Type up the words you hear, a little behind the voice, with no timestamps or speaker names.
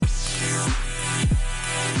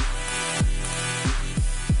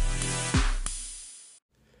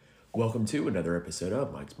Welcome to another episode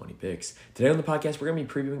of Mike's Money Picks. Today on the podcast, we're going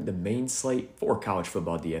to be previewing the main slate for college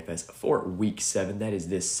football DFS for Week 7. That is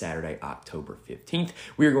this Saturday, October 15th.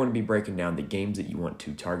 We are going to be breaking down the games that you want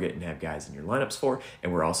to target and have guys in your lineups for,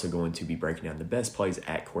 and we're also going to be breaking down the best plays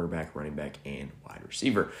at quarterback, running back, and wide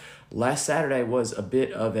receiver. Last Saturday was a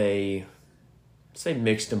bit of a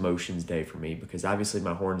mixed emotions day for me because obviously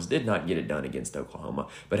my Horns did not get it done against Oklahoma.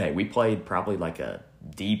 But hey, we played probably like a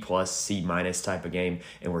D+, C- type of game,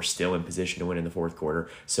 and we're still in position to win in the fourth quarter.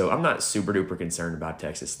 So I'm not super duper concerned about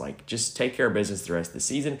Texas. Just take care of business the rest of the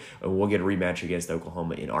season, and we'll get a rematch against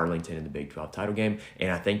Oklahoma in Arlington in the Big 12 title game.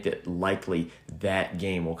 And I think that likely that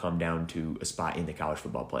game will come down to a spot in the college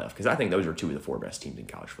football playoff because I think those are two of the four best teams in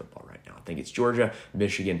college football right now. I think it's Georgia,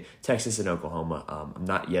 Michigan, Texas, and Oklahoma. I'm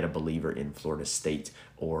not yet a believer in Florida State,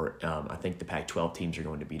 or I think the Pac-12 teams are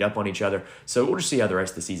going to beat up on each other. So we'll just see how the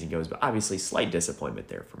rest of the season goes, but obviously slight disappointment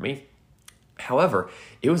there for me. However,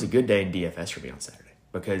 it was a good day in DFS for me on Saturday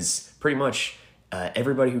because pretty much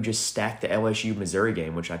everybody who just stacked the LSU-Missouri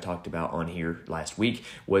game, which I talked about on here last week,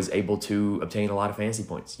 was able to obtain a lot of fantasy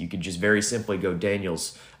points. You could just very simply go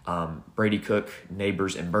Daniels, Brady Cook,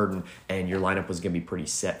 Neighbors, and Burden, and your lineup was going to be pretty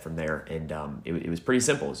set from there. And it was pretty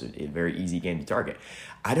simple. It was a very easy game to target.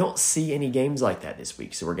 I don't see any games like that this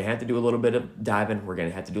week, so we're going to have to do a little bit of diving. We're going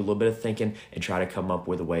to have to do a little bit of thinking and try to come up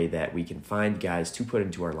with a way that we can find guys to put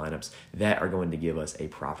into our lineups that are going to give us a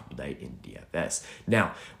profitable day in DFS.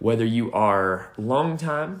 Now, whether you are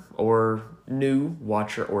long-time or new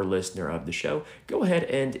watcher or listener of the show, go ahead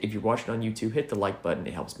and, if you're watching on YouTube, hit the like button.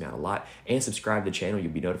 It helps me out a lot. And subscribe to the channel.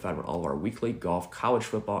 You'll be notified when all of our weekly golf, college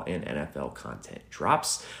football, and NFL content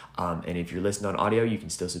drops. And if you're listening on audio, you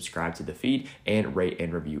can still subscribe to the feed and rate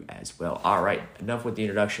and review as well. All right, enough with the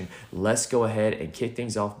introduction. Let's go ahead and kick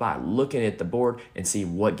things off by looking at the board and see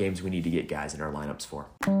what games we need to get guys in our lineups for.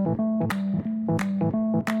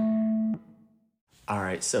 All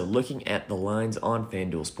right, so looking at the lines on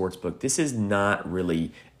FanDuel Sportsbook, this is not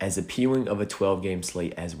really as appealing of a 12-game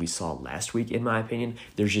slate as we saw last week, in my opinion.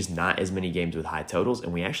 There's just not as many games with high totals,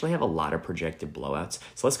 and we actually have a lot of projected blowouts.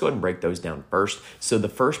 So let's go ahead and break those down first. So the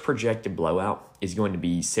first projected blowout is going to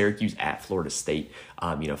be Syracuse at Florida State.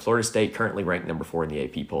 Florida State currently ranked number 4 in the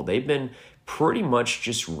AP poll. They've been pretty much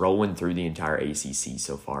just rolling through the entire ACC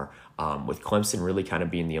so far, with Clemson really kind of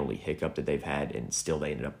being the only hiccup that they've had, and still they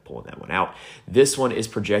ended up pulling that one out. This one is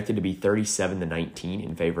projected to be 37-19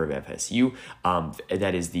 in favor of FSU.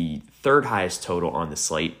 That is the third highest total on the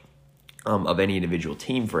slate of any individual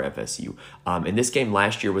team for FSU. And this game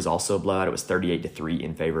last year was also a blowout. It was 38-3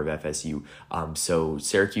 in favor of FSU. So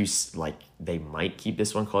Syracuse, they might keep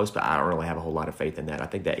this one close, but I don't really have a whole lot of faith in that. I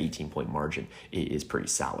think that 18-point margin is pretty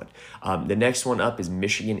solid. The next one up is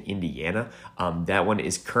Michigan, Indiana. That one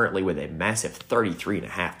is currently with a massive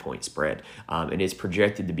 33.5-point spread, and it's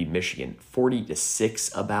projected to be Michigan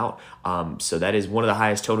 40-6 about. So that is one of the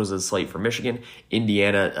highest totals of the slate for Michigan.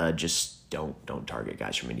 Indiana don't target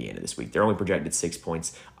guys from Indiana this week. They're only projected 6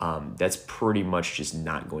 points. That's pretty much just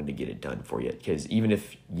not going to get it done for you, because even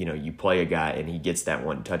if you play a guy and he gets that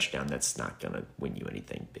one touchdown, that's not going to win you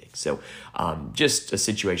anything big. So just a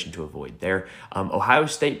situation to avoid there. Ohio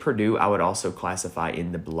State, Purdue, I would also classify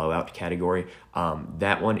in the blowout category.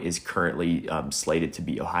 That one is currently slated to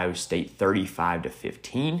be Ohio State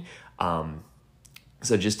 35-15.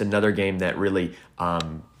 So just another game that really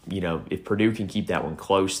if Purdue can keep that one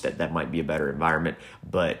close, that might be a better environment.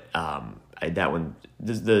 But that one,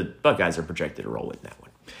 the Buckeyes are projected to roll in that one.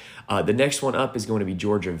 The next one up is going to be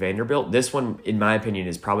Georgia Vanderbilt. This one, in my opinion,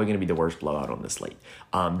 is probably going to be the worst blowout on the slate.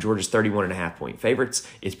 Georgia's 31.5-point favorites.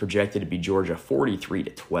 It's projected to be Georgia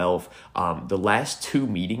 43-12. The last two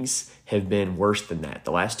meetings have been worse than that.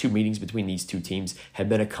 The last two meetings between these two teams have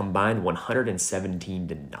been a combined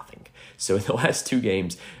 117-0. So in the last two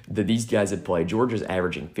games that these guys have played, Georgia's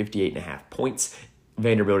averaging 58.5 points.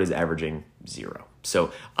 Vanderbilt is averaging 0.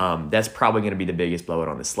 So that's probably going to be the biggest blowout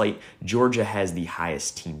on the slate. Georgia has the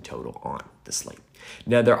highest team total on the slate.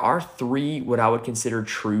 Now, there are three what I would consider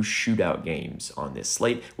true shootout games on this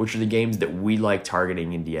slate, which are the games that we like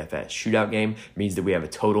targeting in DFS. Shootout game means that we have a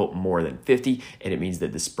total more than 50, and it means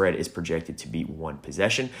that the spread is projected to be one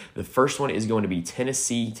possession. The first one is going to be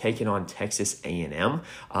Tennessee taking on Texas A&M.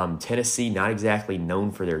 Tennessee, not exactly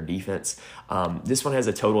known for their defense. This one has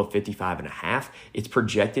a total of 55.5. It's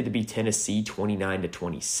projected to be Tennessee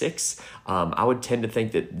 29-26. I would tend to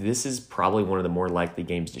think that this is probably one of the more likely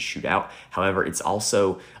games to shoot out. However, it's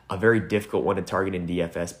also a very difficult one to target in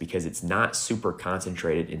DFS because it's not super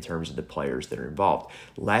concentrated in terms of the players that are involved.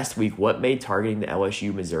 Last week, what made targeting the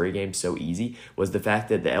LSU-Missouri game so easy was the fact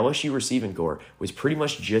that the LSU receiving core was pretty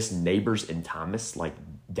much just Neighbors and Thomas, like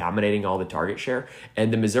dominating all the target share,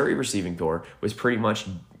 and the Missouri receiving core was pretty much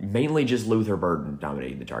mainly just Luther Burden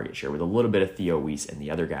dominating the target share with a little bit of Theo Weiss and the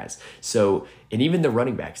other guys. So, and even the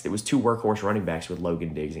running backs, there was 2 workhorse running backs with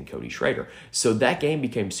Logan Diggs and Cody Schrader. So that game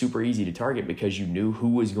became super easy to target because you knew who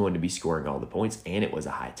was going to be scoring all the points, and it was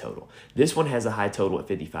a high total. This one has a high total at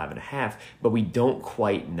 55.5, but we don't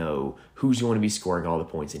quite know who's going to be scoring all the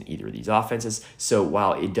points in either of these offenses. So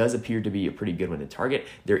while it does appear to be a pretty good one to target,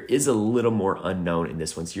 there is a little more unknown in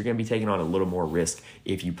this one. So you're going to be taking on a little more risk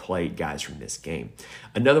if you play guys from this game.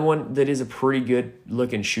 Another one that is a pretty good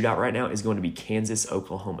looking shootout right now is going to be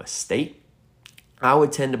Kansas-Oklahoma State. I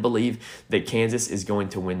would tend to believe that Kansas is going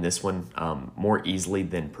to win this one more easily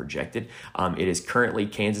than projected. It is currently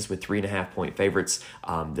Kansas with 3.5-point favorites.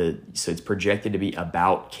 So it's projected to be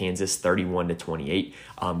about Kansas 31-28.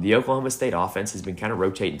 The Oklahoma State offense has been kind of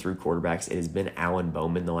rotating through quarterbacks. It has been Alan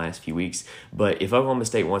Bowman the last few weeks. But if Oklahoma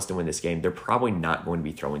State wants to win this game, they're probably not going to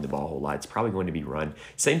be throwing the ball a whole lot. It's probably going to be run.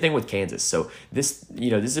 Same thing with Kansas. So this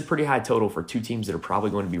is a pretty high total for 2 teams that are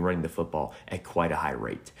probably going to be running the football at quite a high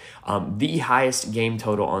rate. The highest game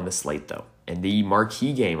total on the slate, though, and the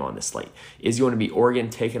marquee game on the slate is going to be Oregon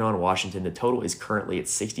taking on Washington. The total is currently at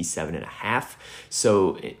 67.5.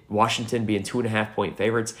 So Washington being 2.5-point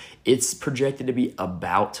favorites, it's projected to be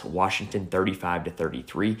about Washington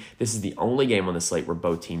 35-33. This is the only game on the slate where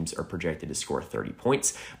both teams are projected to score 30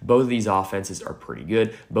 points. Both of these offenses are pretty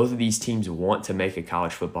good. Both of these teams want to make a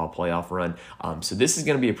college football playoff run. So this is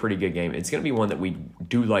going to be a pretty good game. It's going to be one that we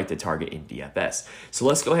do like to target in DFS. So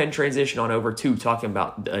let's go ahead and transition on over to talking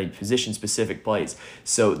about position-specific plays.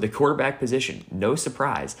 So the quarterback position, no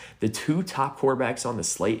surprise, the 2 top quarterbacks on the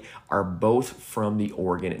slate are both from the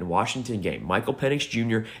Oregon and Washington game. Michael Penix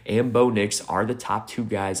Jr. and Bo Nix are the top 2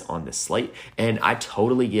 guys on the slate, and I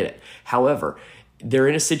totally get it. However, they're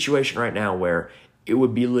in a situation right now where it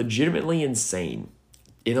would be legitimately insane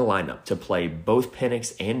in a lineup to play both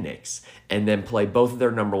Penix and Nix and then play both of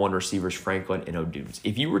their number 1 receivers, Franklin and O'Dunes.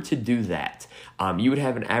 If you were to do that, you would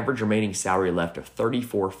have an average remaining salary left of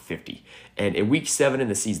 $34.50. And in week 7 in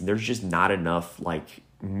the season, there's just not enough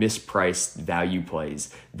mispriced value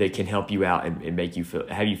plays that can help you out and make you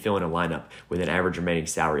have you fill in a lineup with an average remaining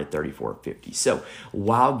salary at $34.50. So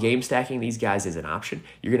while game stacking these guys is an option,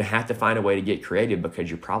 you're going to have to find a way to get creative because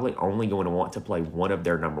you're probably only going to want to play one of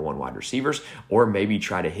their number 1 wide receivers or maybe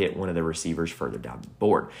try to hit one of the receivers further down the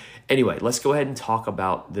board. Anyway, let's go ahead and talk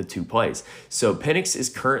about the 2 plays. So Penix is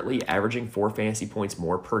currently averaging 4 fantasy points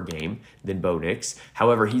more per game than Bo Nix.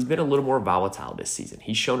 However, he's been a little more volatile this season.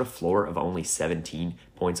 He's shown a floor of only 17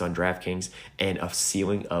 points on DraftKings and a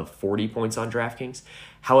ceiling of 40 points on DraftKings.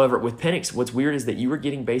 However, with Penix, what's weird is that you are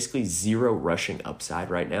getting basically 0 rushing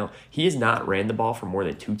upside right now. He has not ran the ball for more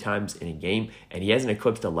than 2 times in a game, and he hasn't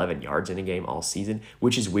eclipsed 11 yards in a game all season,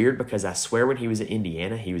 which is weird because I swear when he was at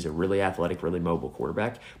Indiana, he was a really athletic, really mobile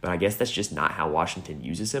quarterback, but I guess that's just not how Washington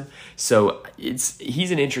uses him. So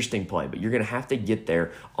he's an interesting play, but you're going to have to get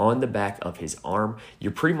there on the back of his arm.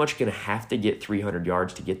 You're pretty much going to have to get 300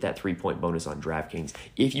 yards to get that 3-point bonus on DraftKings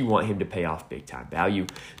if you want him to pay off big-time value.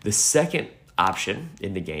 The second option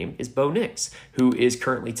in the game is Bo Nix, who is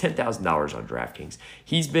currently $10,000 on DraftKings.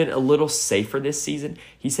 He's been a little safer this season.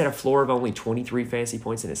 He's had a floor of only 23 fantasy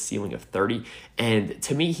points and a ceiling of 30. And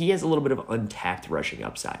to me, he has a little bit of untapped rushing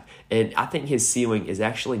upside. And I think his ceiling is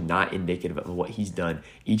actually not indicative of what he's done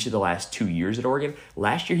each of the last 2 years at Oregon.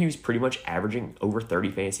 Last year, he was pretty much averaging over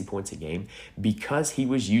 30 fantasy points a game because he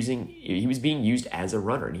was being used as a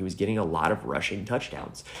runner and he was getting a lot of rushing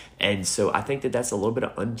touchdowns. And so I think that that's a little bit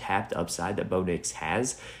of untapped upside that Bo Nix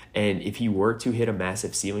has. And if he were to hit a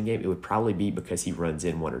massive ceiling game, it would probably be because he runs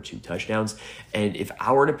in 1 or 2 touchdowns. And if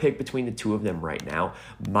I were to pick between the 2 of them right now,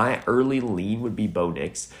 my early lean would be Bo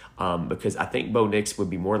Nix because I think Bo Nix would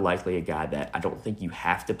be more likely a guy that I don't think you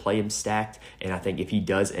have to play him stacked. And I think if he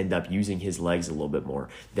does end up using his legs a little bit more,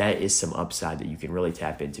 that is some upside that you can really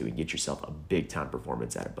tap into and get yourself a big-time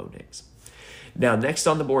performance out of Bo Nix. Now, next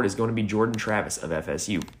on the board is going to be Jordan Travis of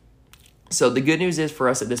FSU. So the good news is for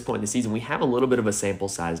us at this point in the season, we have a little bit of a sample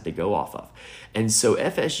size to go off of. And so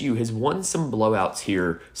FSU has won some blowouts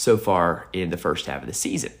here so far in the first half of the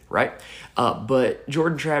season, right? But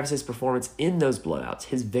Jordan Travis's performance in those blowouts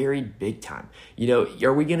has varied big time.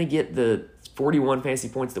 Are we going to get the 41 fantasy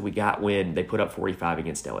points that we got when they put up 45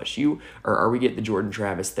 against LSU? Or are we getting the Jordan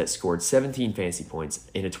Travis that scored 17 fantasy points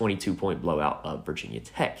in a 22-point blowout of Virginia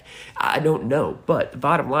Tech? I don't know, but the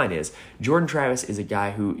bottom line is Jordan Travis is a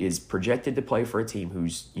guy who is projected to play for a team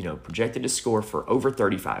who's, projected to score for over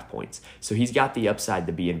 35 points. So he's got the upside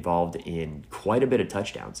to be involved in quite a bit of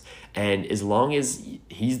touchdowns. And as long as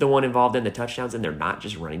he's the one involved in the touchdowns and they're not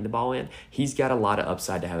just running the ball in, he's got a lot of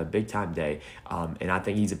upside to have a big-time day. And I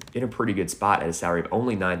think he's in a pretty good spot at a salary of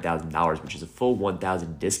only $9,000, which is a full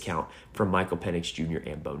 $1,000 discount from Michael Penix Jr.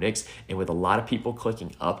 and Bo Nix. And with a lot of people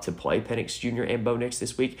clicking up to play Penix Jr. and Bo Nix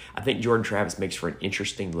this week, I think Jordan Travis makes for an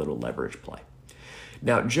interesting little leverage play.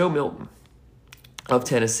 Now, Joe Milton of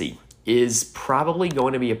Tennessee is probably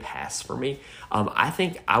going to be a pass for me. I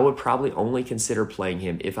think I would probably only consider playing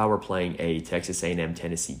him if I were playing a Texas A&M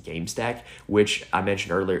Tennessee game stack, which I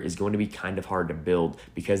mentioned earlier is going to be kind of hard to build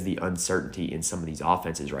because of the uncertainty in some of these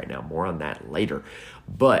offenses right now. More on that later.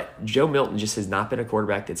 But Joe Milton just has not been a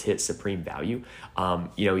quarterback that's hit supreme value.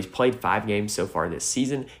 He's played 5 games so far this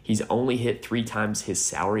season. He's only hit 3 times his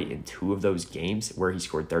salary in 2 of those games where he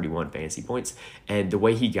scored 31 fantasy points. And the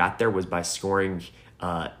way he got there was by scoring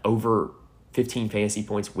over 15 fantasy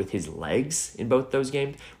points with his legs in both those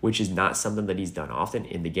games, which is not something that he's done often.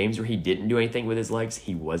 In the games where he didn't do anything with his legs,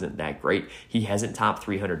 he wasn't that great. He hasn't topped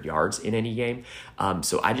 300 yards in any game.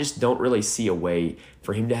 So I just don't really see a way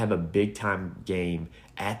for him to have a big-time game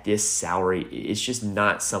at this salary. It's just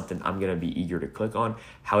not something I'm going to be eager to click on.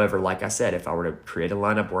 However, like I said, if I were to create a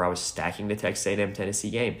lineup where I was stacking the Texas A&M Tennessee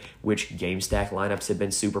game, which game stack lineups have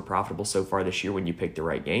been super profitable so far this year when you pick the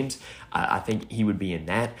right games, I think he would be in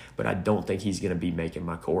that, but I don't think he's going to be making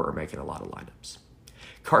my core or making a lot of lineups.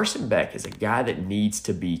 Carson Beck is a guy that needs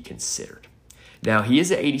to be considered. Now, he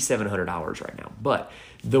is at $8,700 right now, but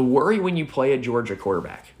the worry when you play a Georgia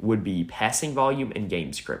quarterback would be passing volume and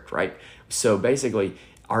game script, right? So basically,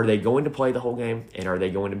 are they going to play the whole game, and are they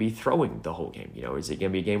going to be throwing the whole game? Is it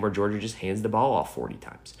going to be a game where Georgia just hands the ball off 40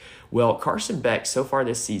 times? Well, Carson Beck, so far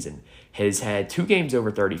this season, has had 2 games over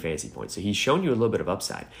 30 fantasy points, so he's shown you a little bit of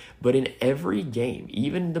upside. But in every game,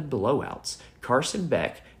 even the blowouts, Carson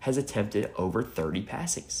Beck has attempted over 30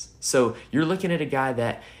 passings. So you're looking at a guy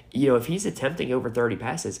that, if he's attempting over 30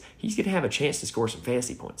 passes, he's going to have a chance to score some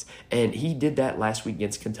fantasy points. And he did that last week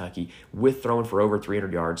against Kentucky with throwing for over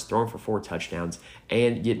 300 yards, throwing for 4 touchdowns,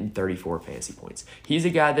 and getting 34 fantasy points. He's a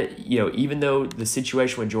guy that, even though the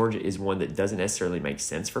situation with Georgia is one that doesn't necessarily make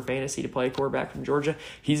sense for fantasy to play a quarterback from Georgia,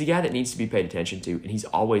 he's a guy that needs to be paid attention to, and he's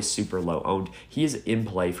always super low owned. He is in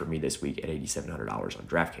play for me this week at $8,700 on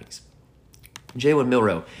DraftKings. Jalen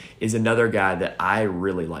Milroe is another guy that I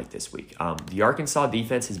really like this week. The Arkansas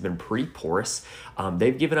defense has been pretty porous.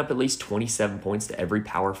 They've given up at least 27 points to every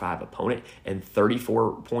Power 5 opponent and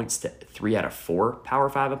 34 points to 3 out of 4 Power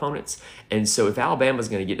 5 opponents. And so if Alabama's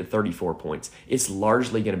going to get to 34 points, it's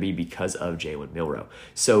largely going to be because of Jalen Milroe.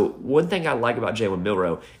 So one thing I like about Jalen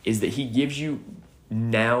Milroe is that he gives you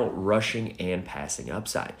now rushing and passing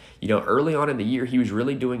upside. Early on in the year, he was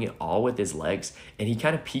really doing it all with his legs, and he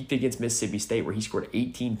kind of peaked against Mississippi State where he scored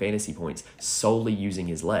 18 fantasy points solely using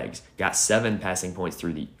his legs. Got 7 fantasy points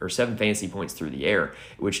through the air,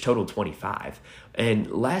 which totaled 25. And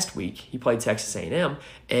last week, he played Texas A&M,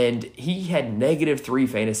 and he had -3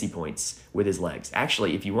 fantasy points with his legs.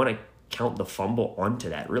 Actually, if you want to count the fumble onto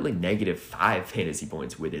that, really -5 fantasy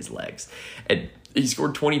points with his legs. And he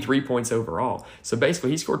scored 23 points overall. So basically,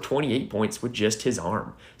 he scored 28 points with just his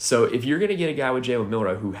arm. So if you're going to get a guy with Jalen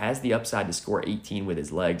Milroe who has the upside to score 18 with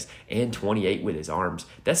his legs and 28 with his arms,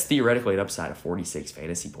 that's theoretically an upside of 46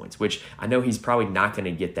 fantasy points, which I know he's probably not going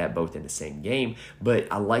to get that both in the same game, but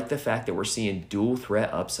I like the fact that we're seeing dual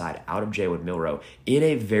threat upside out of Jalen Milroe in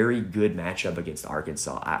a very good matchup against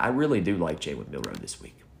Arkansas. I really do like Jalen Milroe this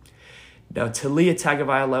week. Now, Talia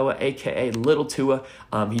Tagovailoa, a.k.a. Little Tua,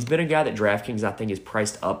 he's been a guy that DraftKings, I think, is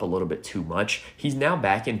priced up a little bit too much. He's now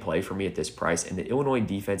back in play for me at this price, and the Illinois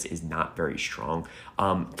defense is not very strong.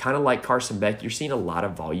 Kind of like Carson Beck, you're seeing a lot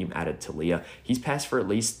of volume out of Talia. He's passed for at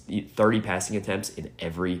least 30 passing attempts in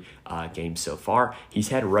every game so far. He's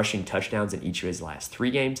had rushing touchdowns in each of his last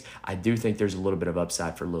 3 games. I do think there's a little bit of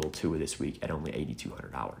upside for Little Tua this week at only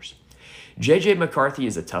 $8,200. J.J. McCarthy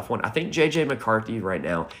is a tough one. I think J.J. McCarthy right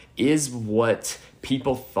now is what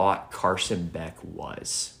people thought Carson Beck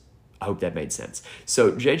was. I hope that made sense.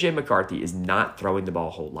 So J.J. McCarthy is not throwing the ball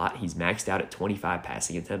a whole lot. He's maxed out at 25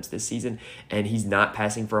 passing attempts this season, and he's not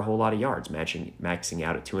passing for a whole lot of yards, maxing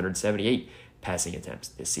out at 278 passing attempts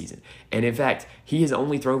this season. And in fact, he has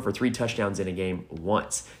only thrown for 3 touchdowns in a game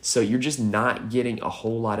once. So you're just not getting a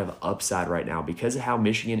whole lot of upside right now because of how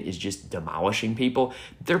Michigan is just demolishing people.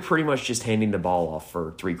 They're pretty much just handing the ball off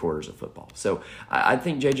for 3/4 of football. So I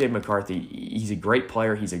think J.J. McCarthy, he's a great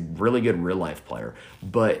player. He's a really good real-life player.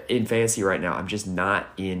 But in fantasy right now, I'm just not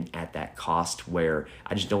in at that cost where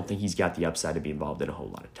I just don't think he's got the upside to be involved in a whole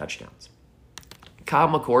lot of touchdowns. Kyle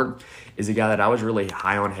McCord is a guy that I was really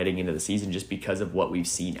high on heading into the season just because of what we've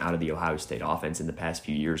seen out of the Ohio State offense in the past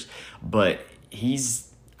few years. But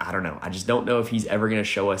I don't know. I just don't know if he's ever going to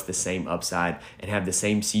show us the same upside and have the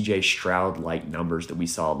same C.J. Stroud-like numbers that we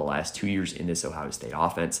saw the last 2 years in this Ohio State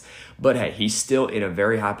offense. But hey, he's still in a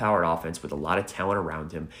very high-powered offense with a lot of talent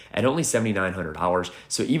around him at only $7,900.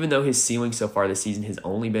 So even though his ceiling so far this season has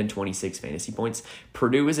only been 26 fantasy points,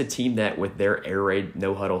 Purdue is a team that with their air raid,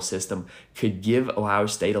 no-huddle system could give Ohio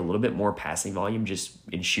State a little bit more passing volume just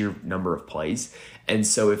in sheer number of plays. And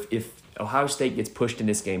so if Ohio State gets pushed in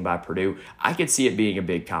this game by Purdue, I could see it being a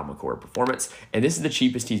big Kyle McCord performance, and this is the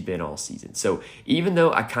cheapest he's been all season. So even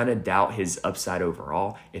though I kind of doubt his upside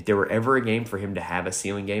overall, if there were ever a game for him to have a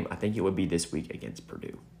ceiling game, I think it would be this week against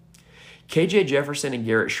Purdue. KJ Jefferson and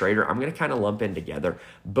Garrett Schrader, I'm going to kind of lump in together.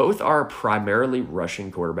 Both are primarily rushing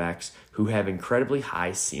quarterbacks who have incredibly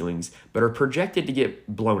high ceilings, but are projected to get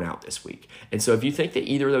blown out this week. And so if you think that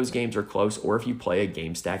either of those games are close, or if you play a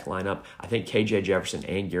game stack lineup, I think KJ Jefferson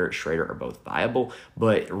and Garrett Schrader are both viable.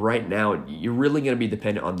 But right now, you're really going to be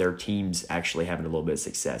dependent on their teams actually having a little bit of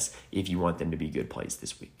success if you want them to be good plays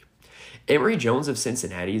this week. Emory Jones of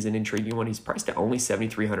Cincinnati is an intriguing one. He's priced at only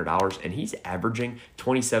 $7,300, and he's averaging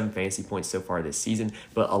 27 fantasy points so far this season,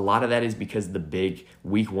 but a lot of that is because of the big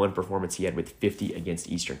Week 1 performance he had with 50 against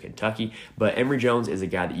Eastern Kentucky. But Emory Jones is a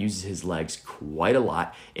guy that uses his legs quite a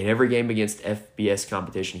lot. In every game against FBS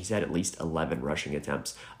competition, he's had at least 11 rushing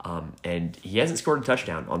attempts, and he hasn't scored a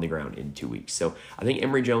touchdown on the ground in 2 weeks. So I think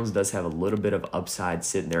Emory Jones does have a little bit of upside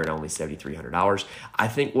sitting there at only $7,300. I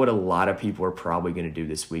think what a lot of people are probably going to do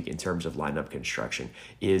this week in terms of lineup construction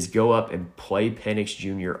is go up and play Penix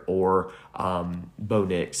Jr. or Bo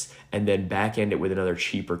Nix, and then back end it with another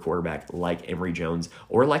cheaper quarterback like Emory Jones,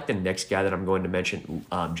 or like the next guy that I'm going to mention,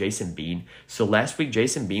 Jason Bean. So last week,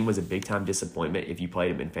 Jason Bean was a big-time disappointment if you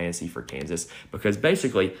played him in fantasy for Kansas, because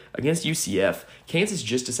basically against UCF, Kansas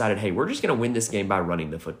just decided, hey, we're just going to win this game by running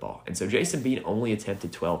the football. And so Jason Bean only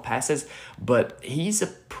attempted 12 passes, but he's a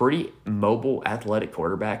pretty mobile, athletic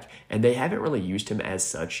quarterback, and they haven't really used him as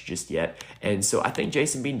such just yet. And so I think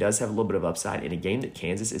Jason Bean does have a little bit of upside in a game that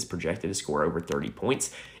Kansas is projected to score over 30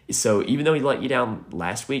 points. So even though he let you down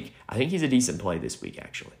last week, I think he's a decent play this week,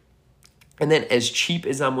 actually. And then as cheap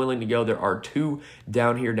as I'm willing to go, there are two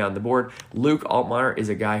down here down the board. Luke Altmaier is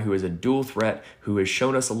a guy who is a dual threat, who has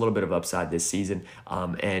shown us a little bit of upside this season,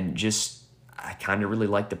 and just I kind of really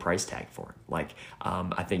like the price tag for him.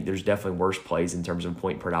 I think there's definitely worse plays in terms of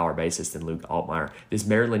point per dollar basis than Luke Altmaier. This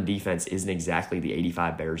Maryland defense isn't exactly the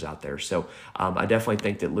 85 Bears out there. So I definitely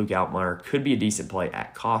think that Luke Altmaier could be a decent play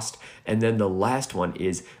at cost. And then the last one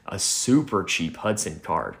is a super cheap Hudson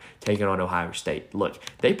Card taking on Ohio State. Look,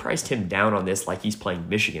 they priced him down on this like he's playing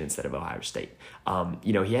Michigan instead of Ohio State.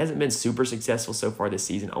 He hasn't been super successful so far this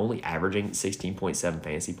season, only averaging 16.7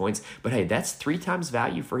 fantasy points. But hey, that's 3 times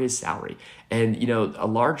value for his salary. And, a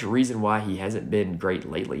large reason why he hasn't been great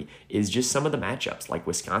lately is just some of the matchups. Like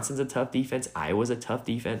Wisconsin's a tough defense, Iowa's a tough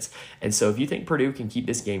defense. And so if you think Purdue can keep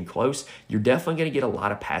this game close, you're definitely going to get a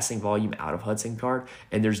lot of passing volume out of Hudson Card.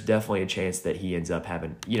 And there's definitely a chance that he ends up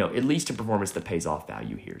having, at least a performance that pays off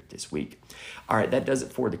value here this week. All right, that does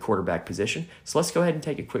it for the quarterback position. So let's go ahead and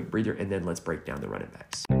take a quick breather, and then let's break down the running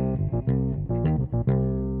backs.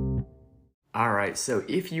 All right, so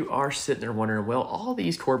if you are sitting there wondering, well, all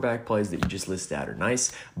these quarterback plays that you just listed out are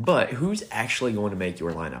nice, but who's actually going to make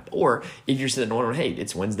your lineup? Or if you're sitting there wondering, hey,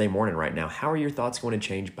 it's Wednesday morning right now, how are your thoughts going to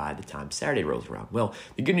change by the time Saturday rolls around? Well,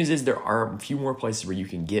 the good news is there are a few more places where you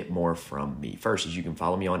can get more from me. First is you can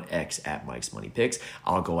follow me on X at Mike's Money Picks.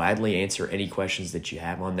 I'll gladly answer any questions that you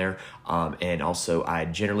have on there. And also, I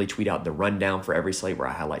generally tweet out the rundown for every slate where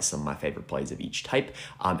I highlight some of my favorite plays of each type.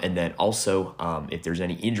 And then also, if there's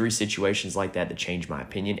any injury situations like that change my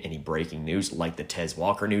opinion, any breaking news like the Tez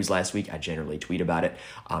Walker news last week, I generally tweet about it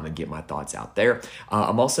and get my thoughts out there.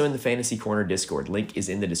 I'm also in the Fantasy Corner Discord. Link is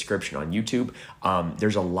in the description on YouTube.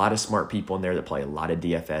 There's a lot of smart people in there that play a lot of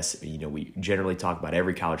DFS. We generally talk about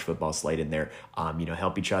every college football slate in there,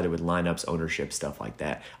 help each other with lineups, ownership, stuff like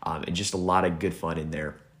that, and just a lot of good fun in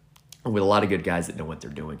there. with a lot of good guys that know what they're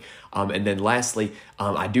doing. And then lastly,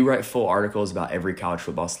 I do write full articles about every college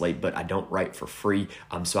football slate, but I don't write for free.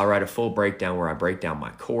 So I write a full breakdown where I break down my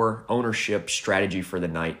core, ownership, strategy for the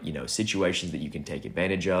night, situations that you can take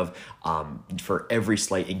advantage of for every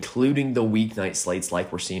slate, including the weeknight slates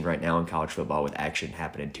like we're seeing right now in college football with action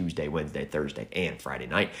happening Tuesday, Wednesday, Thursday, and Friday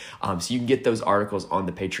night. So you can get those articles on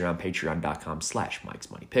the Patreon, patreon.com/Mike's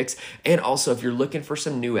Money Picks. And also, if you're looking for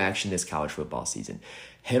some new action this college football season,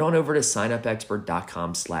 head on over to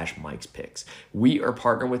signupexpert.com/Mike's Picks. We are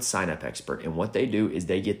partnered with SignUpExpert, and what they do is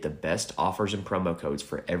they get the best offers and promo codes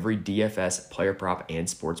for every DFS, player prop, and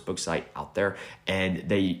sportsbook site out there, and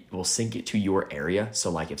they will sync it to your area.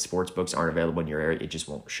 So like if sportsbooks aren't available in your area, it just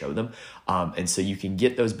won't show them. And so you can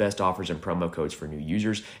get those best offers and promo codes for new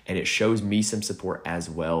users, and it shows me some support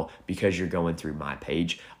as well because you're going through my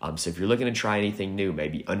page. So if you're looking to try anything new,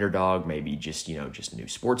 maybe underdog, maybe just a new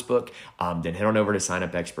sportsbook, then head on over to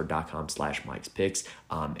signupexpert.com/Mike's Picks,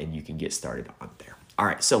 and you can get started on there. All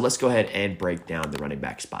right, so let's go ahead and break down the running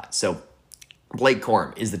back spot. So Blake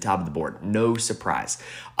Corum is the top of the board. No surprise.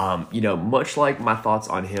 Much like my thoughts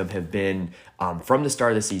on him have been from the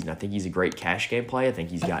start of the season, I think he's a great cash game play. I think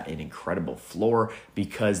he's got an incredible floor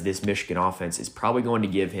because this Michigan offense is probably going to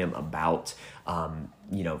give him about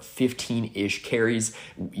 15-ish carries.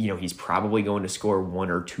 He's probably going to score 1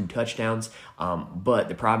 or 2 touchdowns. But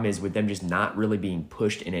the problem is with them just not really being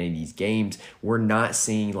pushed in any of these games, we're not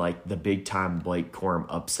seeing like the big time Blake Corum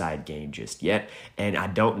upside game just yet. And I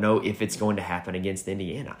don't know if it's going to happen against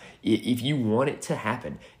Indiana. If you want it to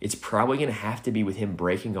happen, it's probably going to have to be with him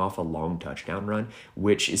breaking off a long touchdown run,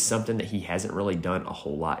 which is something that he hasn't really done a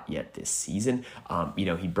whole lot yet this season.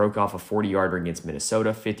 He broke off a 40-yarder against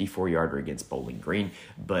Minnesota, 54-yarder against Bowling Green.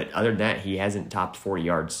 But other than that, he hasn't topped 40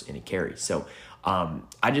 yards in a carry. So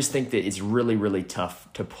I just think that it's really, really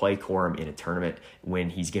tough to play Corum in a tournament when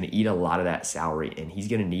he's going to eat a lot of that salary and he's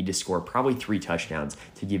going to need to score probably 3 touchdowns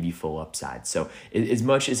to give you full upside. So as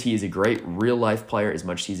much as he is a great real-life player, as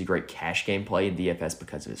much as he's a great cash game play in DFS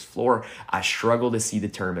because of his floor, I struggle to see the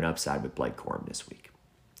tournament upside with Blake Corum this week.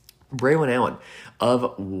 Braylon Allen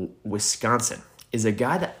of Wisconsin is a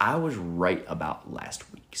guy that I was right about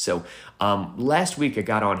last week. So last week I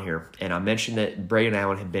got on here and I mentioned that Braylon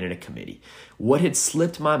Allen had been in a committee. What had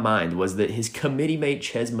slipped my mind was that his committee mate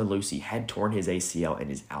Chez Mellusi had torn his ACL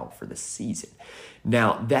and is out for the season.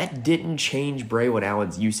 Now, that didn't change Braylon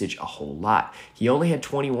Allen's usage a whole lot. He only had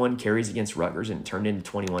 21 carries against Rutgers and it turned into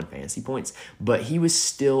 21 fantasy points, but he was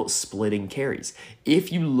still splitting carries.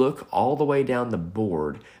 If you look all the way down the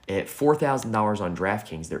board at $4,000 on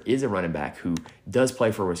DraftKings, there is a running back who does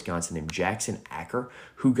play for Wisconsin named Jackson Acker,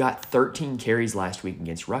 who got 13 carries last week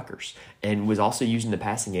against Rutgers and was also using the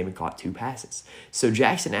passing game and caught 2 passes. So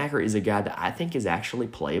Jackson Acker is a guy that I think is actually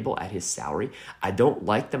playable at his salary. I don't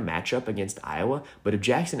like the matchup against Iowa, but if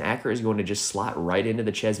Jackson Acker is going to just slot right into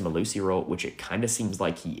the Chez Mellusi role, which it kind of seems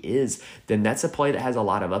like he is, then that's a play that has a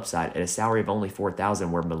lot of upside at a salary of only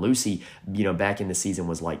 $4,000, where Mellusi, back in the season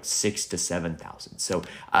was like $6,000 to $7,000. So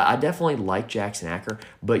I definitely like Jackson Acker,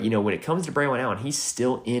 but when it comes to Braylon Allen, he's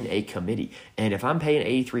still in a committee. And if I'm paying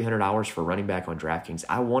 $8,300 for running back on DraftKings,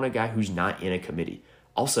 I want a guy who's not in a committee.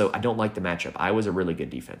 Also, I don't like the matchup. Iowa's a really good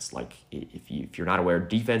defense. Like, if you're not aware,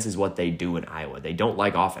 defense is what they do in Iowa. They don't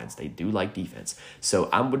like offense. They do like defense. So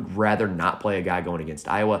I would rather not play a guy going against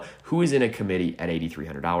Iowa who is in a committee at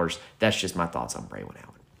 $8,300. That's just my thoughts on Braylon Allen.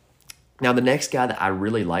 Now, the next guy that I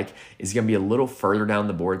really like is going to be a little further down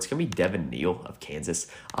the board. It's going to be Devin Neal of Kansas,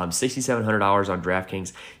 $6,700 on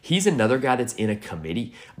DraftKings. He's another guy that's in a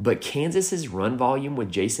committee, but Kansas's run volume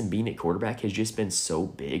with Jason Bean at quarterback has just been so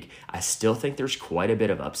big. I still think there's quite a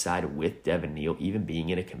bit of upside with Devin Neal, even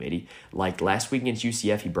being in a committee. Like last week against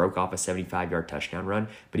UCF, he broke off a 75-yard touchdown run,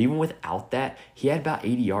 but even without that, he had about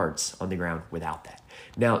 80 yards on the ground without that.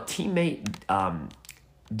 Now, teammate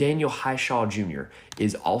Daniel Highshaw Jr.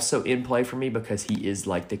 is also in play for me because he is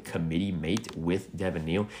like the committee mate with Devin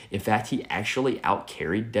Neal. In fact, he actually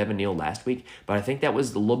out-carried Devin Neal last week, but I think that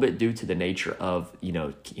was a little bit due to the nature of,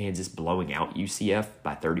 Kansas blowing out UCF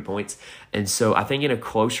by 30 points. And so I think in a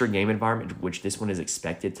closer game environment, which this one is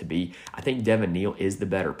expected to be, I think Devin Neal is the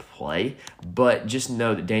better play, but just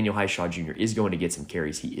know that Daniel Highshaw Jr. is going to get some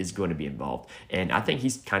carries. He is going to be involved, and I think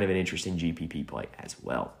he's kind of an interesting GPP play as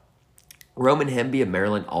well. Roman Hemby of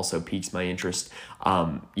Maryland also piques my interest.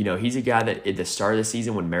 He's a guy that at the start of the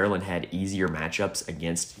season when Maryland had easier matchups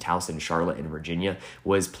against Towson, Charlotte, and Virginia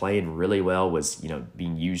was playing really well, was,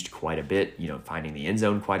 being used quite a bit, finding the end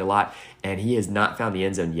zone quite a lot, and he has not found the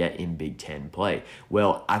end zone yet in Big Ten play.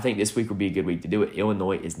 Well, I think this week would be a good week to do it.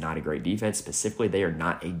 Illinois is not a great defense. Specifically, they are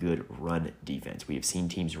not a good run defense. We have seen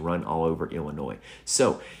teams run all over Illinois.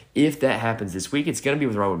 So if that happens this week, it's going to be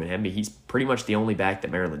with Roman Hemby. He's pretty much the only back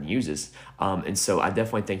that Maryland uses. And so I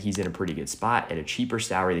definitely think he's in a pretty good spot at a cheaper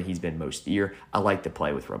salary than he's been most of the year. I like to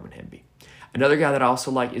play with Roman Hemby. Another guy that I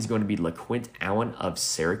also like is going to be LaQuint Allen of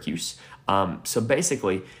Syracuse. So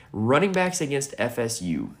basically, running backs against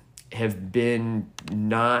FSU have been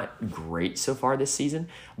not great so far this season,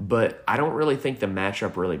 but I don't really think the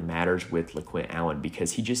matchup really matters with LaQuint Allen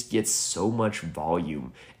because he just gets so much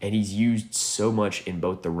volume and he's used so much in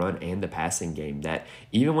both the run and the passing game that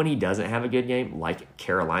even when he doesn't have a good game, like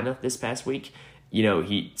Carolina this past week,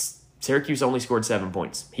 Syracuse only scored 7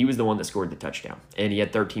 points. He was the one that scored the touchdown, and he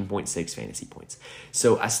had 13.6 fantasy points.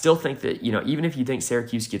 So I still think that, even if you think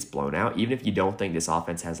Syracuse gets blown out, even if you don't think this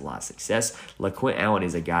offense has a lot of success, LaQuint Allen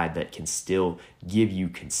is a guy that can still give you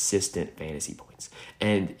consistent fantasy points.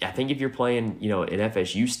 And I think if you're playing, an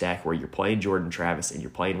FSU stack where you're playing Jordan Travis and you're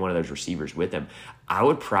playing one of those receivers with him, I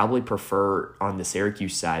would probably prefer on the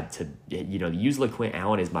Syracuse side to, use LaQuint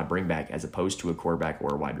Allen as my bring back as opposed to a quarterback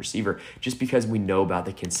or a wide receiver, just because we know about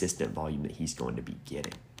the consistent volume that he's going to be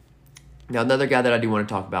getting. Now, another guy that I do want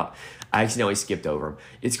to talk about, I accidentally skipped over him.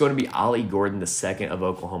 It's going to be Ollie Gordon II of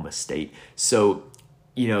Oklahoma State. So,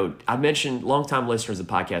 I mentioned longtime listeners of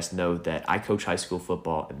the podcast know that I coach high school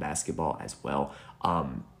football and basketball as well.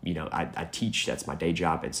 I teach, that's my day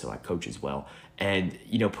job, and so I coach as well. And,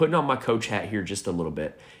 putting on my coach hat here just a little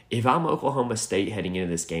bit, if I'm Oklahoma State heading into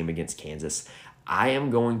this game against Kansas, I am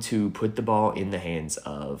going to put the ball in the hands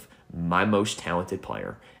of my most talented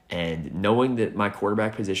player. And knowing that my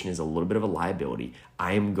quarterback position is a little bit of a liability,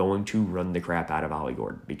 I am going to run the crap out of Ollie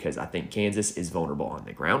Gordon because I think Kansas is vulnerable on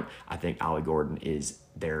the ground. I think Ollie Gordon is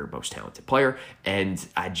their most talented player. And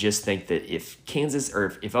I just think that if Kansas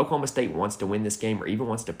or if Oklahoma State wants to win this game or even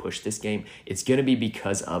wants to push this game, it's going to be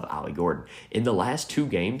because of Ollie Gordon. In the last 2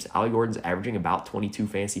 games, Ollie Gordon's averaging about 22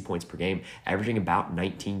 fantasy points per game, averaging about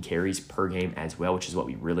 19 carries per game as well, which is what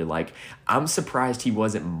we really like. I'm surprised he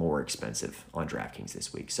wasn't more expensive on DraftKings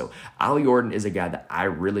this week. So Ollie Gordon is a guy that I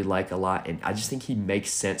really like a lot, and I just think he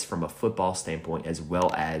makes sense from a football standpoint as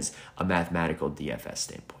well as a mathematical DFS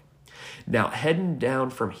standpoint. Now, heading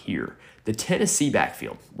down from here, the Tennessee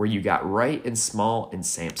backfield, where you got Wright and Small and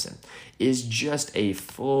Sampson, is just a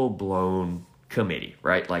full-blown committee,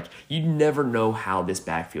 right? Like, you never know how this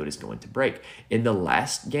backfield is going to break. In the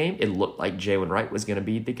last game, it looked like Jalen Wright was going to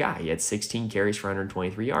be the guy. He had 16 carries for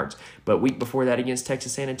 123 yards. But week before that against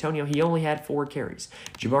Texas San Antonio, he only had 4 carries.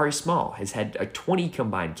 Jabari Small has had 20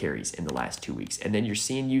 combined carries in the last 2 weeks. And then you're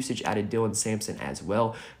seeing usage out of Dylan Sampson as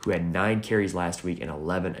well, who had 9 carries last week and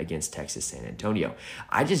 11 against Texas San Antonio.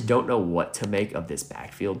 I just don't know what to make of this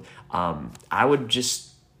backfield. I would just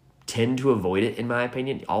tend to avoid it, in my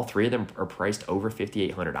opinion. All 3 of them are priced over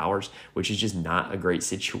 $5,800, which is just not a great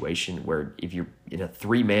situation where if you're in a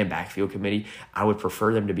 3-man backfield committee, I would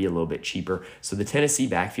prefer them to be a little bit cheaper. So the Tennessee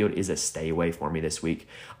backfield is a stay away for me this week.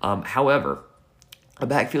 However, a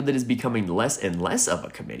backfield that is becoming less and less of a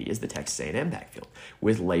committee is the Texas A&M backfield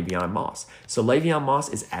with Le'Veon Moss. So Le'Veon Moss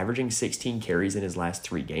is averaging 16 carries in his last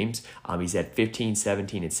 3 games. He's had 15,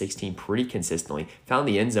 17, and 16 pretty consistently. Found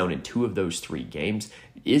the end zone in 2 of those 3 games.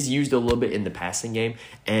 Is used a little bit in the passing game.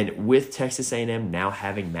 And with Texas A&M now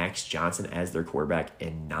having Max Johnson as their quarterback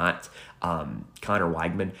and not Connor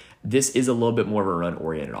Weigman, this is a little bit more of a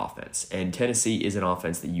run-oriented offense. And Tennessee is an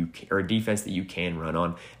offense that a defense that you can run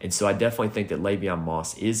on. And so I definitely think that Le'Veon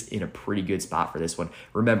Moss is in a pretty good spot for this one.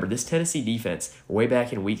 Remember, this Tennessee defense, way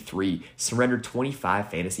back in week 3, surrendered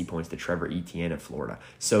 25 fantasy points to Trevor Etienne of Florida.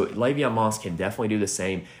 So Le'Veon Moss can definitely do the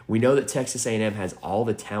same. We know that Texas A&M has all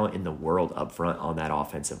the talent in the world up front on that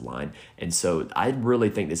offensive line. And so I really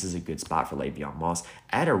think this is a good spot for Le'Veon Moss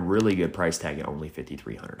at a really good price tag at only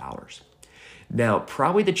 $5,300. Now,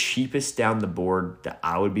 probably the cheapest down the board that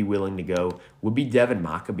I would be willing to go would be Devin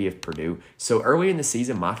Mockobee of Purdue. So early in the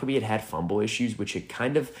season, Mockobee had fumble issues, which had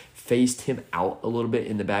kind of phased him out a little bit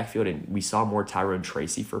in the backfield, and we saw more Tyrone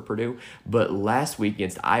Tracy for Purdue. But last week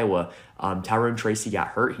against Iowa, Tyrone Tracy got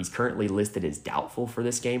hurt. He's currently listed as doubtful for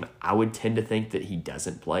this game. I would tend to think that he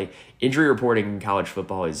doesn't play. Injury reporting in college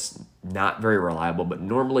football is not very reliable, but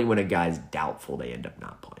normally when a guy's doubtful, they end up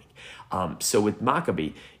not playing. So with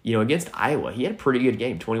Mockobee, against Iowa, he had a pretty good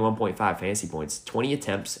game, 21.5 fantasy points, 20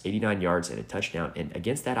 attempts, 89 yards, and a touchdown. And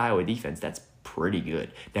against that Iowa defense, that's pretty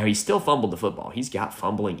good. Now, he still fumbled the football. He's got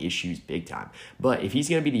fumbling issues big time. But if he's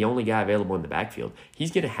going to be the only guy available in the backfield,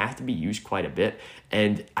 he's going to have to be used quite a bit.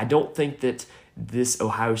 And I don't think that this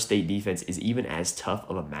Ohio State defense is even as tough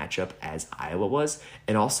of a matchup as Iowa was.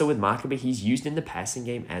 And also with Mockobee, he's used in the passing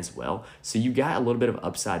game as well. So you got a little bit of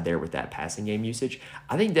upside there with that passing game usage.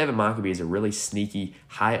 I think Devin Mockobee is a really sneaky,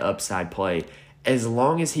 high upside play as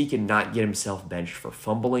long as he can not get himself benched for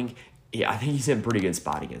fumbling, I think he's in a pretty good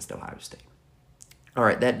spot against Ohio State. All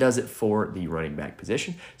right, that does it for the running back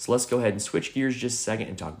position. So let's go ahead and switch gears just a second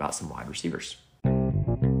and talk about some wide receivers.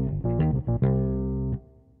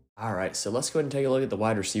 All right, so let's go ahead and take a look at the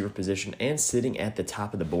wide receiver position, and sitting at the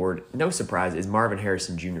top of the board, no surprise, is Marvin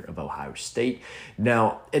Harrison Jr. of Ohio State.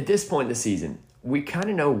 Now, at this point in the season, we kind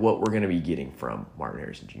of know what we're going to be getting from Marvin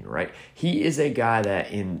Harrison Jr., right? He is a guy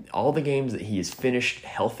that in all the games that he has finished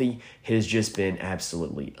healthy has just been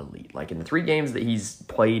absolutely elite. Like in the 3 games that he's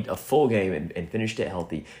played a full game and finished it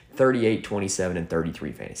healthy, 38, 27, and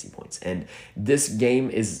 33 fantasy points. And this game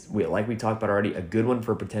is, like we talked about already, a good one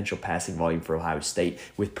for potential passing volume for Ohio State,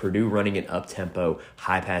 with Purdue running an up-tempo,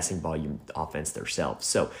 high-passing volume offense themselves.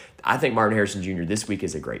 So I think Marvin Harrison Jr. this week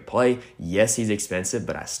is a great play. Yes, he's expensive,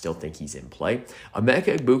 but I still think he's in play.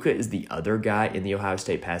 Emeka Egbuka is the other guy in the Ohio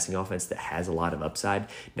State passing offense that has a lot of upside.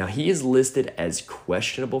 Now, he is listed as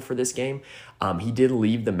questionable for this game. He did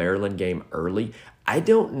leave the Maryland game early. I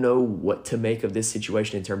don't know what to make of this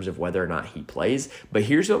situation in terms of whether or not he plays, but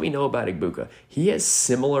here's what we know about Egbuka. He has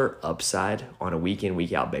similar upside on a week-in,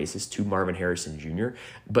 week-out basis to Marvin Harrison Jr.,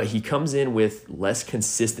 but he comes in with less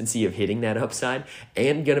consistency of hitting that upside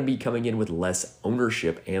and going to be coming in with less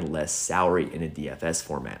ownership and less salary in a DFS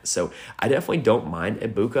format. So I definitely don't mind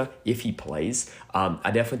Egbuka if he plays.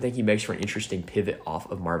 I definitely think he makes for an interesting pivot off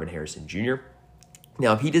of Marvin Harrison Jr.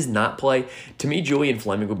 Now, if he does not play, to me, Julian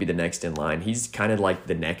Fleming will be the next in line. He's kind of like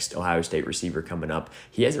the next Ohio State receiver coming up.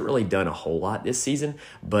 He hasn't really done a whole lot this season,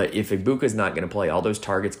 but if Egbuka's not going to play, all those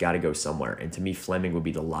targets got to go somewhere, and to me, Fleming would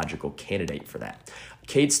be the logical candidate for that.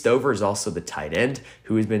 Cade Stover is also the tight end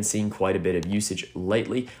who has been seeing quite a bit of usage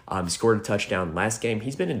lately. Scored a touchdown last game.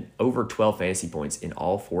 He's been in over 12 fantasy points in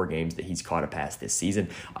all 4 games that he's caught a pass this season,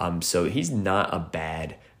 so he's not a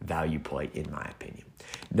bad value play in my opinion.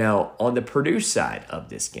 Now, on the Purdue side of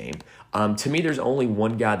this game, to me, there's only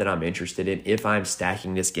one guy that I'm interested in if I'm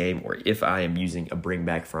stacking this game or if I am using a bring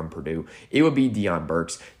back from Purdue. It would be Deion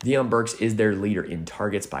Burks. Deion Burks is their leader in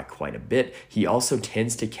targets by quite a bit. He also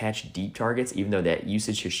tends to catch deep targets, even though that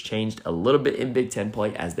usage has changed a little bit in Big Ten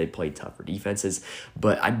play as they play tougher defenses.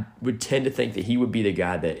 But I would tend to think that he would be the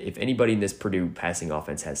guy that if anybody in this Purdue passing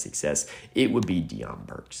offense has success, it would be Deion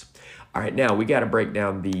Burks. All right, now we got to break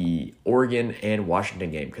down the Oregon and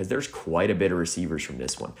Washington game because there's quite a bit of receivers from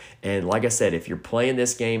this one. And like I said, if you're playing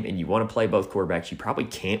this game and you want to play both quarterbacks, you probably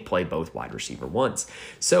can't play both wide receiver ones.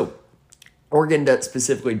 So Oregon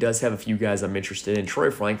specifically does have a few guys I'm interested in.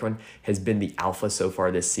 Troy Franklin has been the alpha so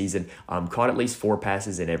far this season. Caught at least 4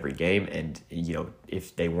 passes in every game, and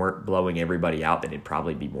if they weren't blowing everybody out, then it'd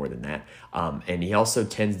probably be more than that. And he also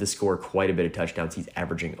tends to score quite a bit of touchdowns. He's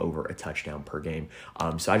averaging over a touchdown per game.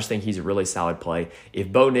 So I just think he's a really solid play.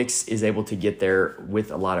 If Bo Nix is able to get there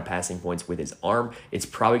with a lot of passing points with his arm, it's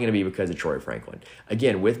probably going to be because of Troy Franklin.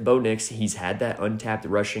 Again, with Bo Nix, he's had that untapped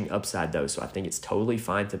rushing upside though, so I think it's totally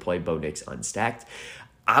fine to play Bo Nix unstacked.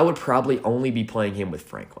 I would probably only be playing him with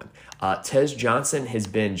Franklin. Tez Johnson has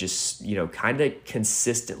been just, kind of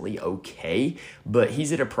consistently okay, but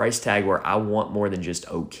he's at a price tag where I want more than just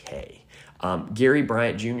okay. Gary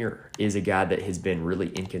Bryant Jr. is a guy that has been really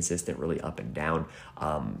inconsistent, really up and down.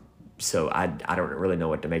 So I don't really know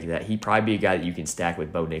what to make of that. He'd probably be a guy that you can stack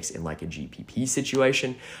with Bo Nix in like a GPP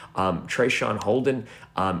situation. Trayshawn Holden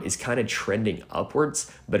is kind of trending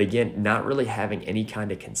upwards, but again, not really having any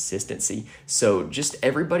kind of consistency. So just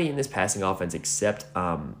everybody in this passing offense except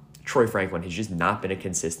Troy Franklin has just not been a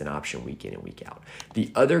consistent option week in and week out.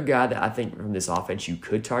 The other guy that I think from this offense you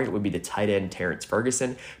could target would be the tight end Terrence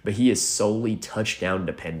Ferguson, but he is solely touchdown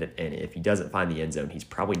dependent, and if he doesn't find the end zone, he's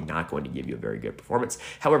probably not going to give you a very good performance.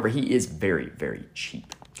 However, he is very, very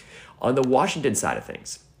cheap. On the Washington side of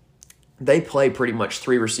things, they play pretty much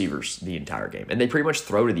 3 receivers the entire game, and they pretty much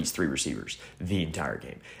throw to these 3 receivers the entire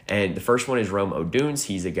game. And the first one is Rome Odunze.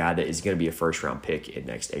 He's a guy that is going to be a first-round pick in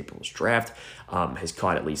next April's draft. Has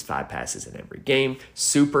caught at least 5 passes in every game.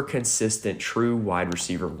 Super consistent, true wide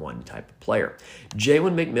receiver 1 type of player.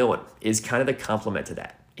 Jalen McMillan is kind of the complement to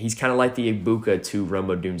that. He's kind of like the Egbuka to Rome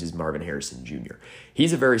Odunze's Marvin Harrison Jr.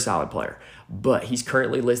 He's a very solid player, but he's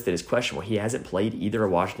currently listed as questionable. He hasn't played either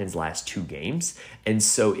of Washington's last 2 games, and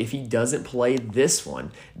so if he doesn't play this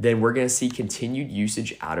one, then we're going to see continued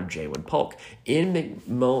usage out of Jalen Polk. In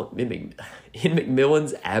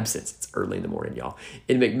McMillan's absence, it's early in the morning, y'all.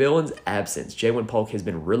 In McMillan's absence, Jalen Polk has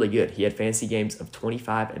been really good. He had fantasy games of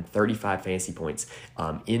 25 and 35 fantasy points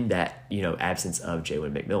in that absence of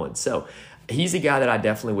Jalen McMillan. So He's a guy that I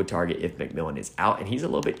definitely would target if McMillan is out, and he's a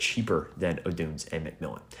little bit cheaper than Odunes and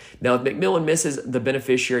McMillan. Now, if McMillan misses, the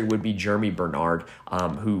beneficiary would be Jeremy Bernard,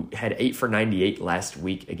 who had 8 for 98 last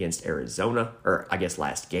week against Arizona, or I guess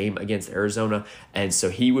last game against Arizona, and so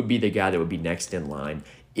he would be the guy that would be next in line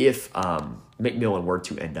if McMillan were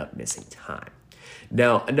to end up missing time.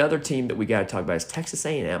 Now, another team that we got to talk about is Texas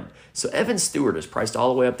A&M. So Evan Stewart is priced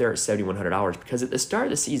all the way up there at $7,100 because at the start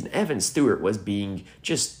of the season, Evan Stewart was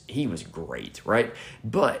he was great, right?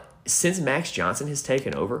 But since Max Johnson has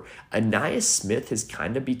taken over, Anais Smith has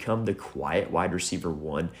kind of become the quiet wide receiver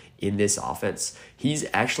 1 in this offense. He's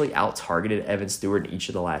actually out-targeted Evan Stewart in each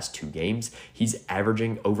of the last 2 games. He's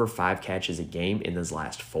averaging over 5 catches a game in his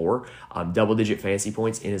last 4, double-digit fantasy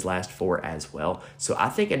points in his last 4 as well. So I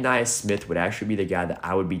think Anais Smith would actually be the guy that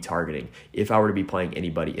I would be targeting if I were to be playing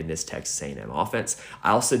anybody in this Texas A&M offense.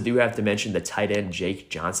 I also do have to mention the tight end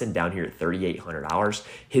Jake Johnson down here at $3,800.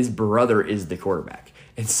 His brother is the quarterback.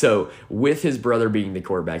 And so with his brother being the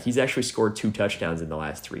quarterback, he's actually scored 2 touchdowns in the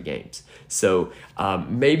last 3 games. So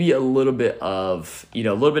maybe a little bit of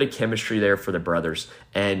chemistry there for the brothers.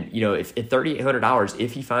 And, if at $3,800,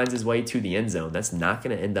 if he finds his way to the end zone, that's not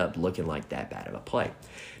going to end up looking like that bad of a play.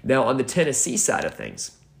 Now, on the Tennessee side of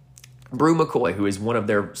things, Brew McCoy, who is one of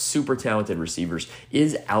their super talented receivers,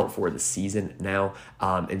 is out for the season now.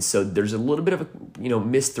 And so there's a little bit of a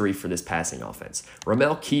mystery for this passing offense.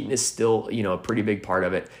 Ramel Keaton is still a pretty big part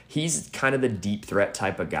of it. He's kind of the deep threat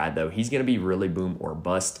type of guy, though. He's going to be really boom or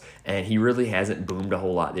bust, and he really hasn't boomed a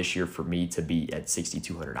whole lot this year for me to be at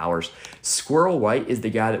 $6,200. Squirrel White is the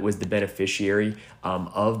guy that was the beneficiary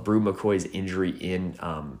of Brew McCoy's injury in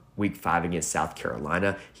Week 5 against South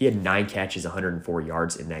Carolina. He had 9 catches, 104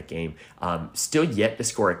 yards in that game. Still yet to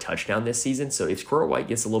score a touchdown this season. So if Squirrel White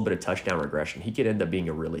gets a little bit of touchdown regression, he could end up being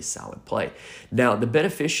a really solid play. Now, the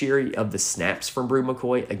beneficiary of the snaps from Brew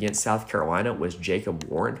McCoy against South Carolina was Jacob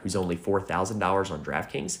Warren, who's only $4,000 on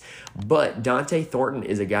DraftKings. But Dante Thornton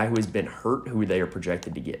is a guy who has been hurt, who they are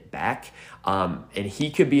projected to get back. And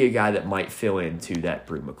he could be a guy that might fill into that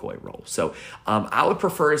Brew McCoy role. So I would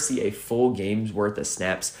prefer to see a full game's worth of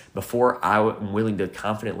snaps before I'm willing to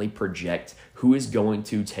confidently project who is going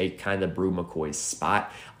to take kind of Brew McCoy's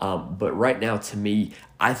spot. But right now, to me,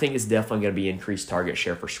 I think it's definitely going to be increased target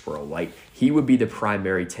share for Squirrel White. He would be the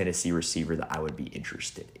primary Tennessee receiver that I would be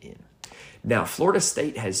interested in. Now, Florida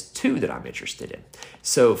State has 2 that I'm interested in.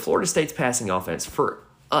 So Florida State's passing offense, for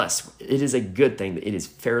us, it is a good thing that it is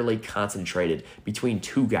fairly concentrated between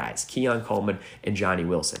 2 guys, Keon Coleman and Johnny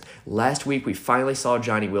Wilson. Last week, we finally saw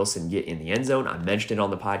Johnny Wilson get in the end zone. I mentioned it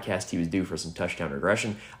on the podcast he was due for some touchdown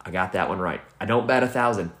regression. I got that one right. I don't bat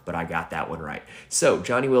 1,000, but I got that one right. So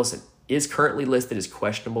Johnny Wilson is currently listed as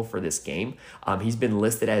questionable for this game. He's been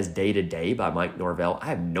listed as day-to-day by Mike Norvell. I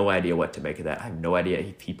have no idea what to make of that. I have no idea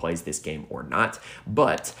if he plays this game or not.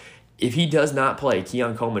 But if he does not play,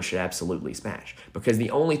 Keon Coleman should absolutely smash, because the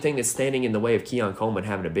only thing that's standing in the way of Keon Coleman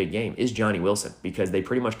having a big game is Johnny Wilson, because they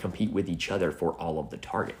pretty much compete with each other for all of the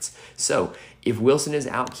targets. So if Wilson is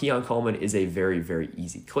out, Keon Coleman is a very, very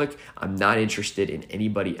easy click. I'm not interested in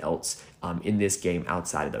anybody else in this game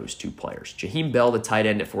outside of those 2 players. Jaheim Bell, the tight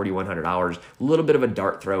end at $4,100, a little bit of a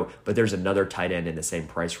dart throw, but there's another tight end in the same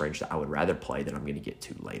price range that I would rather play that I'm going to get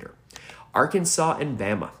to later. Arkansas and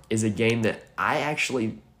Bama is a game that I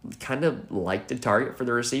actually kind of like to target for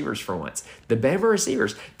the receivers for once. The Bama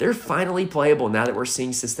receivers, they're finally playable now that we're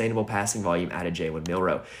seeing sustainable passing volume out of Jalen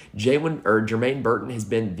Milroe. Jermaine Burton has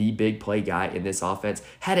been the big play guy in this offense,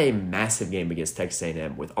 had a massive game against Texas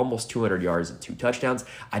A&M with almost 200 yards and 2 touchdowns.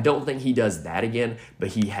 I don't think he does that again, but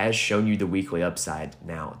he has shown you the weekly upside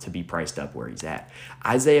now to be priced up where he's at.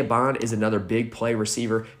 Isaiah Bond is another big play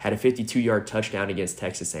receiver, had a 52-yard touchdown against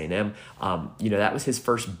Texas A&M. That was his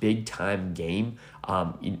first big-time game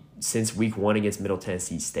since week 1 against Middle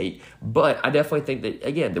Tennessee State. But I definitely think that,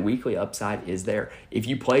 again, the weekly upside is there. If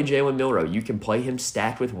you play Jalen Milroe, you can play him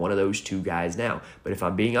stacked with one of those 2 guys now. But if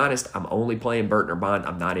I'm being honest, I'm only playing Burton or Bond.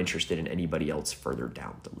 I'm not interested in anybody else further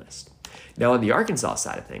down the list. Now, on the Arkansas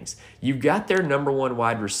side of things, you've got their number 1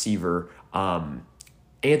 wide receiver,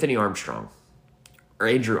 Andrew Armstrong.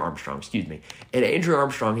 And Andrew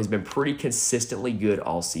Armstrong has been pretty consistently good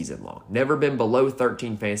all season long. Never been below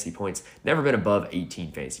 13 fantasy points, never been above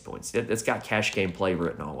 18 fantasy points. That's got cash game play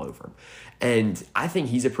written all over him. And I think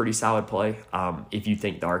he's a pretty solid play if you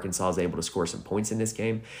think the Arkansas is able to score some points in this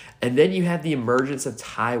game. And then you have the emergence of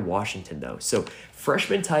Ty Washington, though. So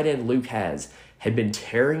freshman tight end Luke had been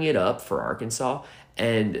tearing it up for Arkansas,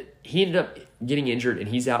 and he ended up getting injured, and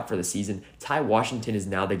he's out for the season. Ty Washington is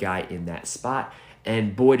now the guy in that spot.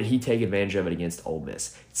 And boy, did he take advantage of it against Ole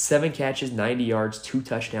Miss. 7 catches, 90 yards, 2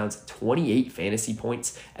 touchdowns, 28 fantasy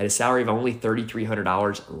points at a salary of only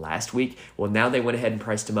 $3,300 last week. Well, now they went ahead and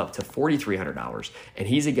priced him up to $4,300. And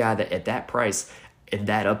he's a guy that at that price and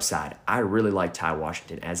that upside, I really like Ty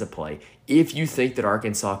Washington as a play if you think that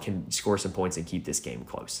Arkansas can score some points and keep this game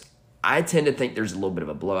close. I tend to think there's a little bit of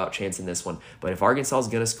a blowout chance in this one, but if Arkansas is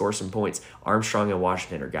going to score some points, Armstrong and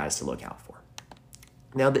Washington are guys to look out for.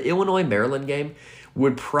 Now, the Illinois-Maryland game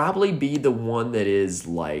would probably be the one that is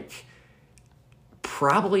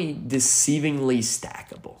probably deceivingly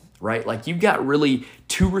stackable, right? Like you've got really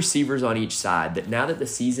 2 receivers on each side that now that the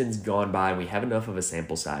season's gone by and we have enough of a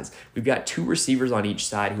sample size, we've got 2 receivers on each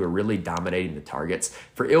side who are really dominating the targets.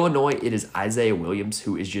 For Illinois, it is Isaiah Williams,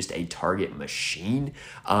 who is just a target machine.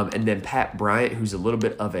 And then Pat Bryant, who's a little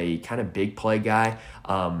bit of a kind of big play guy,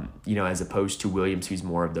 as opposed to Williams, who's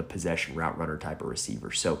more of the possession route runner type of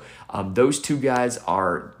receiver. So those 2 guys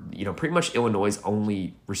are, pretty much Illinois'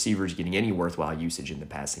 only receivers getting any worthwhile usage in the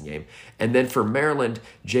passing game. And then for Maryland,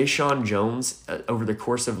 Ja'Shawn Jones, over the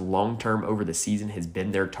course of long-term over the season, has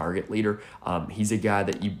been their target leader. He's a guy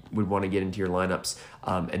that you would want to get into your lineups.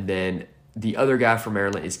 And then the other guy from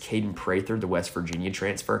Maryland is Caden Prather, the West Virginia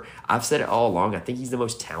transfer. I've said it all along. I think he's the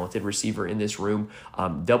most talented receiver in this room.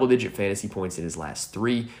 Double-digit fantasy points in his last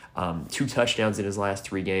 3, 2 touchdowns in his last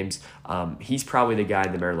 3 games. He's probably the guy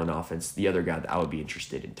in the Maryland offense, the other guy that I would be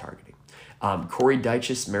interested in targeting. Corey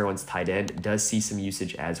Dyches, Maryland's tight end, does see some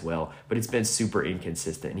usage as well, but it's been super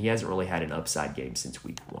inconsistent, and he hasn't really had an upside game since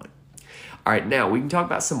week 1. All right, now we can talk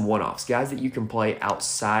about some one-offs, guys that you can play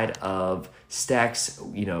outside of stacks,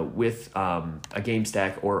 with a game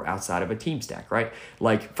stack or outside of a team stack, right?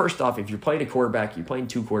 Like, first off, if you're playing a quarterback, you're playing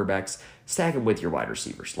 2 quarterbacks, stack them with your wide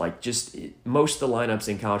receivers. Like, most of the lineups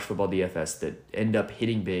in college football DFS that end up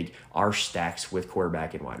hitting big are stacks with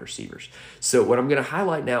quarterback and wide receivers. So what I'm going to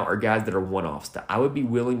highlight now are guys that are one-offs that I would be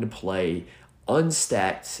willing to play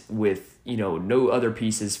unstacked with, no other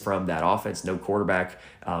pieces from that offense, no quarterback,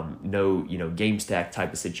 no, game stack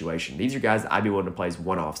type of situation. These are guys that I'd be willing to play as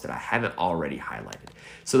one-offs that I haven't already highlighted.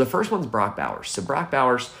 So the first one's Brock Bowers. So Brock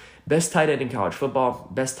Bowers, best tight end in college football,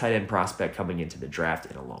 best tight end prospect coming into the draft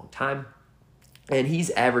in a long time. And he's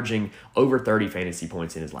averaging over 30 fantasy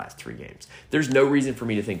points in his last 3 games. There's no reason for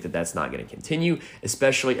me to think that that's not going to continue,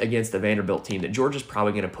 especially against the Vanderbilt team that Georgia's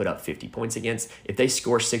probably going to put up 50 points against. If they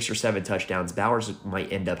score 6 or 7 touchdowns, Bowers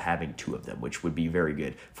might end up having 2 of them, which would be very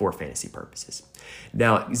good for fantasy purposes.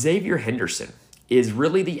 Now, Xavier Henderson is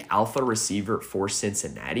really the alpha receiver for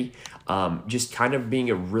Cincinnati, just kind of being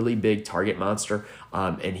a really big target monster.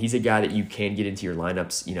 And he's a guy that you can get into your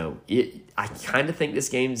lineups. I kind of think this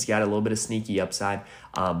game's got a little bit of sneaky upside,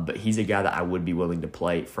 but he's a guy that I would be willing to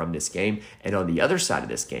play from this game. And on the other side of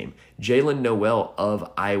this game, Jalen Noel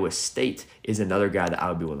of Iowa State is another guy that I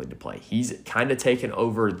would be willing to play. He's kind of taken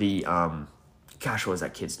over the, what was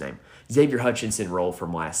that kid's name? Xavier Hutchinson role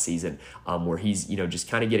from last season, where he's, just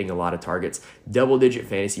kind of getting a lot of targets, double-digit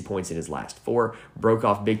fantasy points in his last 4, broke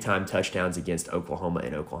off big-time touchdowns against Oklahoma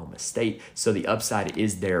and Oklahoma State, so the upside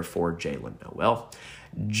is there for Jalen Noel.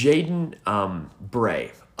 Jaden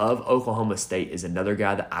Bray of Oklahoma State is another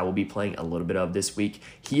guy that I will be playing a little bit of this week.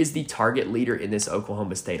 He is the target leader in this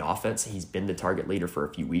Oklahoma State offense. He's been the target leader for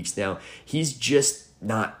a few weeks now. He's just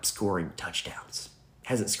not scoring touchdowns.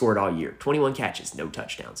 Hasn't scored all year. 21 catches, no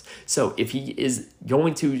touchdowns. So if he is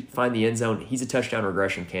going to find the end zone, he's a touchdown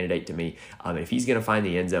regression candidate to me. If he's going to find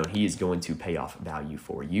the end zone, he is going to pay off value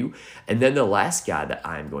for you. And then the last guy that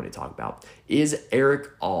I'm going to talk about is Eric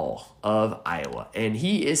All of Iowa. And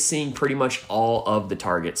he is seeing pretty much all of the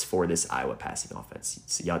targets for this Iowa passing offense.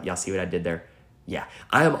 So y'all see what I did there? Yeah,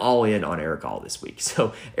 I am all in on Eric All this week.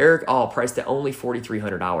 So Eric All priced at only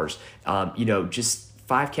 $4,300. Just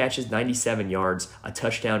 5 catches, 97 yards, a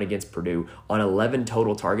touchdown against Purdue on 11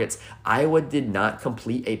 total targets. Iowa did not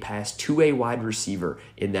complete a pass to a wide receiver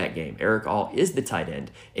in that game. Eric All is the tight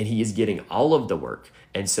end, and he is getting all of the work.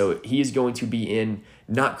 And so he is going to be in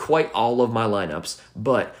not quite all of my lineups,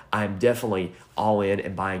 but I'm definitely all in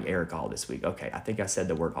and buying Eric All this week. Okay, I think I said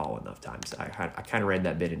the word all enough times. I kind of ran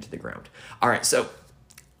that bit into the ground. All right, so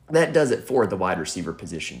that does it for the wide receiver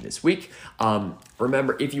position this week.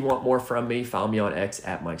 Remember, if you want more from me, follow me on X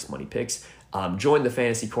at Mike's Money Picks. Join the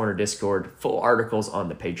Fantasy Corner Discord, full articles on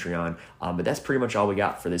the Patreon. But that's pretty much all we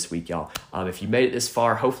got for this week, y'all. If you made it this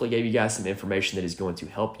far, hopefully gave you guys some information that is going to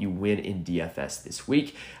help you win in DFS this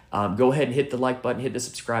week. Go ahead and hit the like button, hit the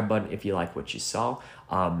subscribe button if you like what you saw.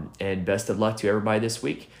 And best of luck to everybody this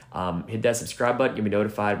week. Hit that subscribe button. You'll be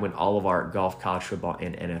notified when all of our golf, college football,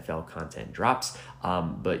 and NFL content drops.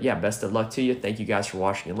 But yeah, best of luck to you. Thank you guys for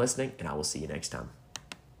watching and listening, and I will see you next time.